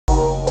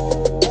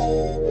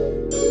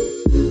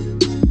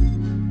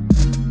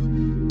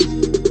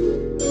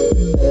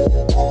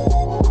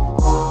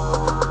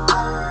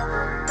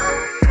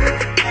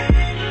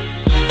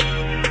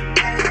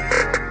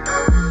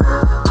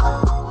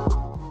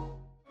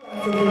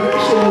Her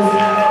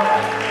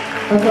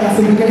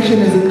classification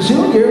is a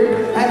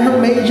junior, and her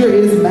major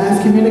is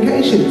mass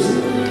communications.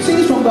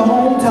 She's from the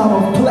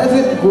hometown of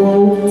Pleasant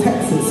Grove,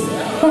 Texas.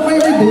 Her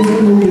favorite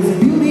Disney movie is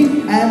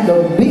Beauty and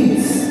the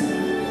Beast.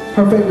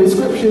 Her favorite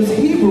scripture is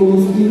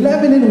Hebrews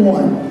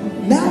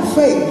 11:1. Now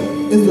faith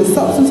is the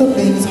substance of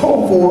things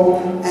hoped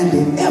for and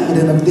the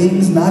evidence of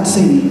things not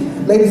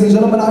seen. Ladies and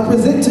gentlemen, I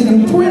present to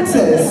you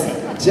Princess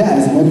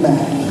Jasmine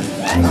Mack.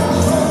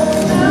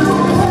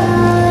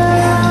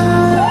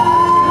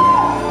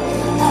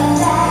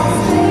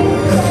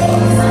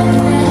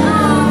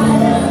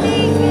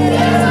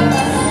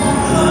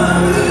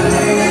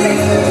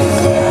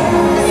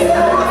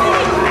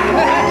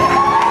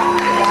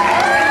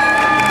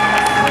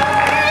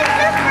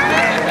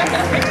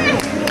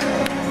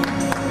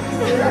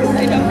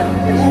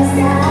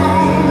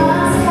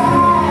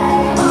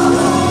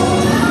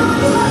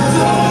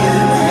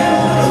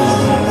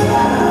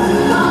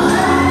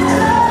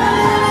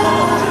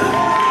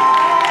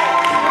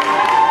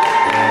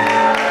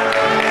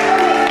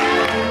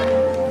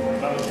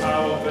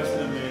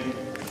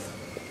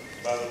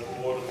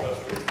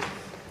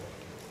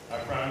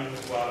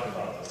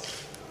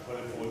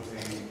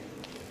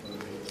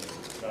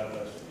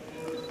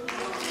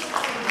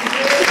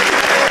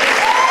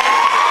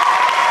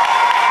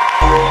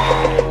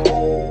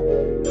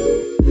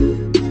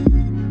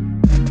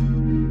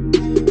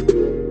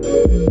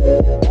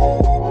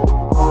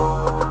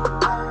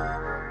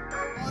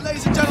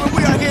 Ladies and gentlemen,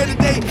 we are here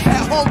today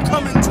at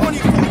Homecoming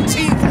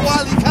 2014 for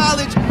Wiley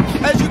College.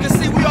 As you can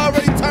see, we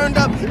already turned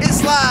up.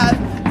 It's live.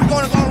 We're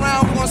going to go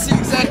around. We're going to see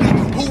exactly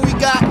who we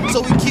got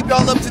so we can keep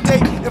y'all up to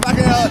date. If I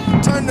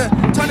can turn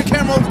the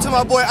camera over to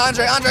my boy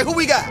Andre. Andre, who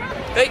we got?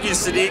 Thank you,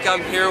 Sadiq.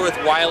 I'm here with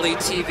Wiley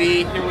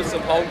TV, here with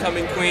some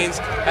homecoming queens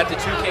at the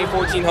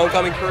 2K14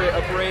 Homecoming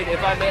Parade.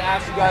 If I may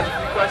ask you guys a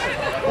few questions,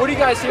 what are you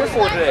guys here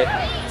for today?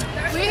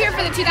 We're here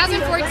for the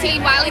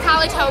 2014 Wiley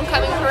College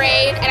Homecoming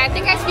Parade, and I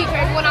think I speak for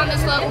everyone on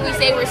this floor when we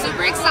say we're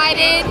super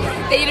excited.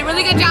 They did a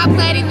really good job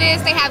planning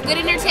this. They have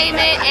good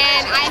entertainment,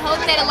 and I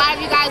hope that a lot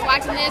of you guys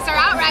watching this are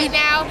out right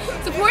now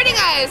supporting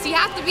us. You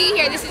have to be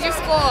here. This is your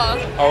school.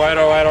 All right.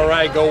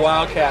 Go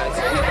Wildcats.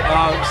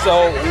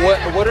 So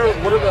what's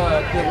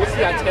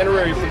the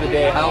itinerary for the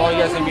day? How long are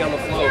you guys gonna be on the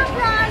float?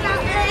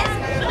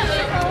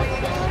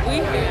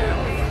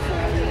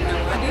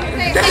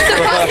 It's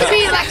supposed to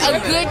be like a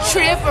good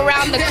trip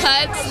around the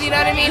cuts, you know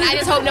what I mean? I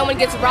just hope no one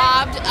gets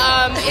robbed.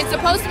 It's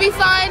supposed to be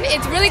fun.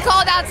 It's really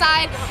cold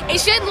outside. It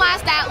shouldn't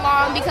last that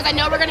long because I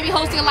know we're going to be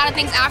hosting a lot of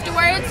things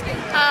afterwards.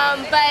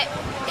 But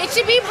it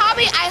should be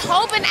probably, I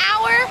hope, an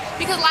hour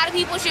because a lot of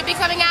people should be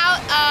coming out.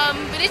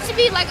 But it should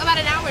be like about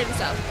an hour and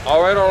stuff.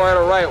 All right.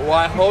 Well,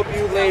 I hope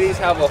you ladies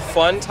have a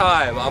fun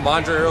time. I'm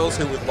Andre Earls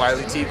here with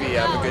Wiley TV.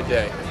 Have a good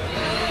day.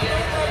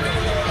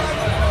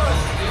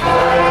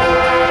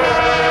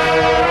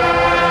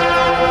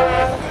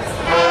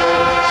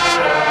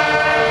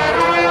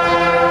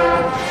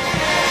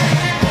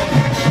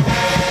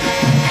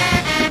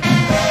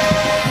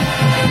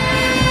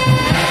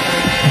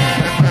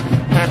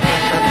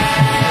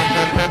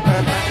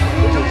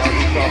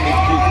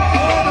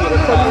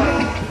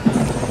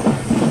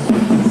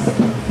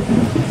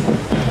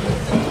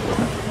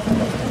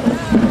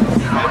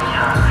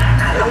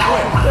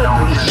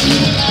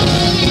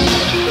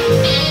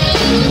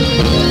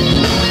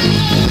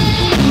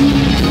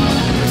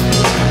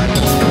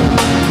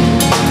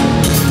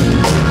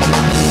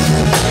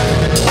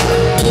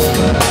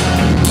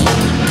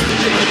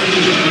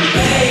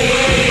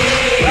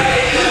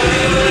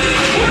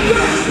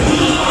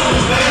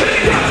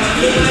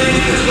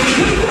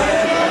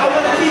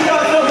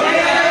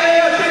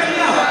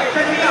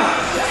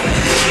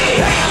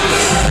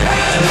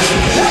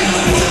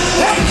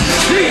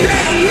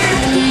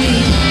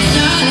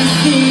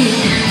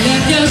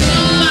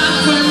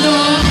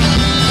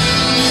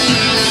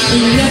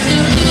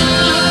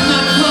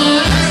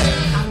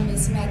 I'm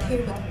Miss Mack here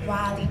with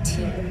Wiley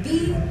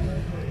TV.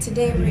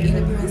 Today we're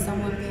interviewing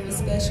someone very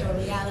special, a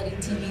reality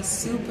TV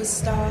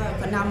superstar, a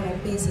phenomenal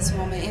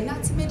businesswoman, and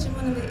not to mention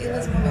one of the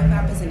illest women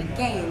rappers in the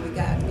game. We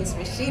got Miss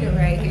Rashida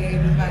right here,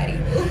 everybody.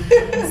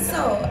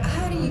 So,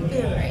 how do you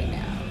feel right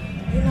now?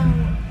 You know,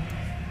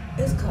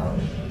 it's cold.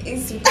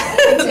 It's super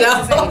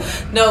cold.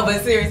 No,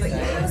 but seriously.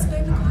 How's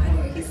Baby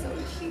Carter? He's so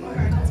cute.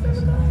 How's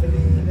Baby Carter?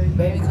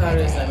 Baby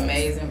Carter is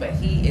amazing, but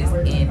he is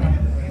in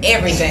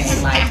everything.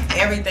 Like,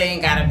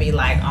 everything gotta be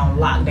like on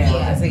lockdown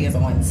because he is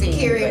on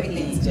Security. But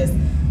he's just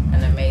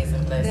an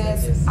amazing blessing.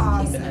 That's just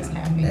awesome. keeping us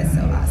happy. That's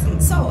so awesome.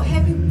 So,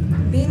 have you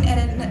been at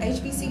an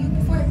HBCU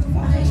before?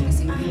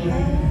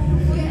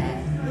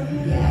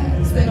 Yeah.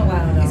 It's been a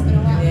while though. It's been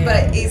a while. Yeah.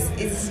 But it's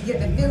the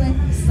feeling.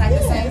 It's like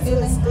the same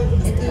feeling.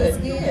 It feels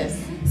good. Yes.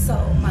 So,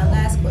 my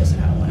last question,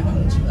 I don't want to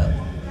hold you up.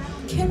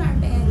 Can our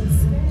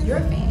fans, your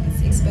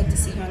fans, expect to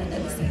see you on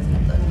another season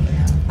of Love Me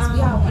Now?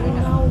 We all want to know.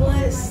 You know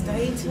what?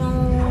 Stay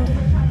tuned.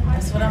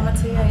 That's what I'm gonna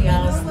tell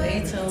y'all. Stay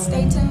tuned.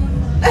 Stay tuned.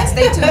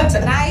 Stay tuned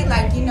tonight.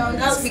 Like, you know,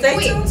 No, be stay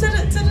quick. tuned to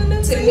the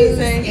new To the season.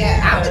 news.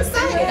 Yeah, I'm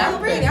excited.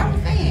 I'm ready. I'm a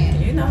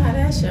fan. You know how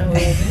that show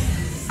is.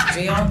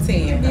 Be on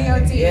 10. Be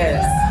on 10.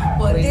 Yes.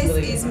 Well, Please this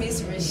believe is it.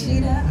 Miss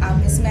Rashida. I'm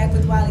Miss Mac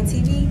with Wiley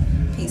TV.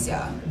 Peace,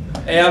 y'all.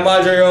 Hey, I'm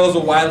Andre Rose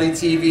with Wiley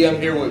TV. I'm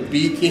here with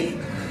Beacon.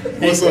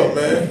 What's up,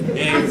 man?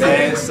 Hey,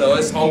 man. So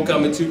it's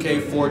Homecoming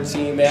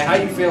 2K14, man. How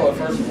you feeling,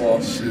 first of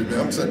all? Shit,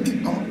 man.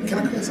 Can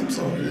I cuss? I'm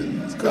sorry.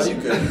 No, you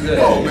good.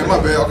 Oh, man,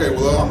 my bad. Okay,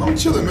 well, I'm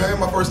chilling, man.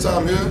 My first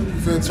time here.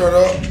 Finna turn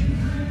up.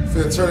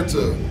 Finna turn it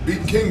to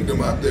Beat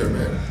Kingdom out there,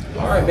 man.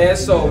 All right, man.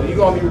 So you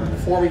gonna be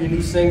performing your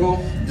new single?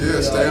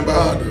 Yeah, stand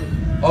behind her.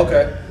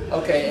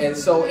 Okay. And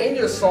so in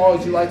your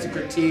songs, you like to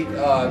critique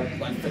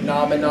like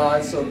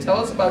phenomenon. So tell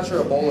us about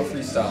your Ebola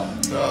freestyle.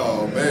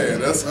 Oh, man,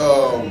 that's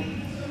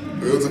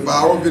it was a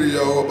viral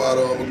video about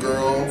a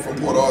girl from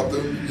Port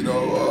Arthur. You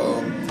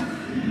know,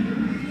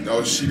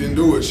 she didn't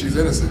do it. She's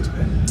innocent.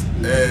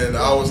 And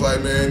I was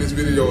like, man, this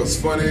video is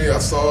funny. I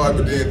saw it,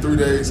 but then 3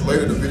 days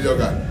later, the video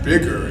got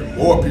bigger and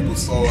more people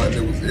saw it.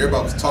 And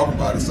everybody was talking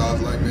about it. So I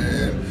was like,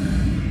 man,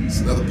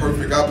 it's another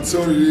perfect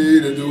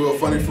opportunity to do a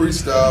funny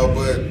freestyle.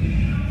 But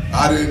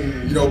I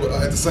didn't, you know,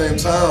 at the same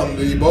time,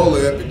 the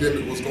Ebola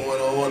epidemic was going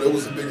on. It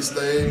was the biggest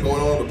thing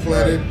going on the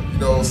planet. You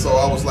know, so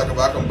I was like, if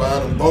I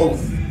combine them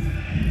both,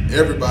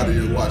 everybody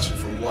is watching,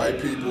 from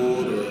white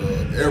people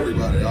to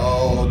everybody,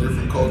 all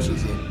different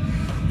cultures. And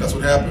that's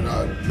what happened.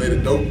 I made a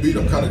dope beat.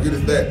 I'm kind of good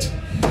at that.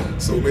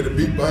 So we made a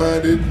beat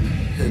behind it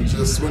and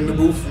just went in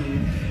the booth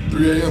from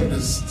 3 a.m.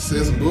 just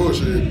said some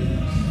bullshit.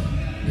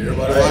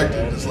 Everybody liked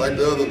it, just like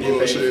the other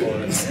bullshit.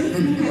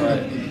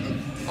 Right.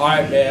 All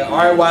right, man. All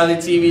right, Wiley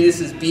TV, this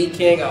is Beat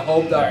King. I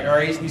hope that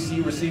our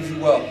HBC receives you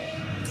well.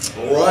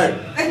 All right.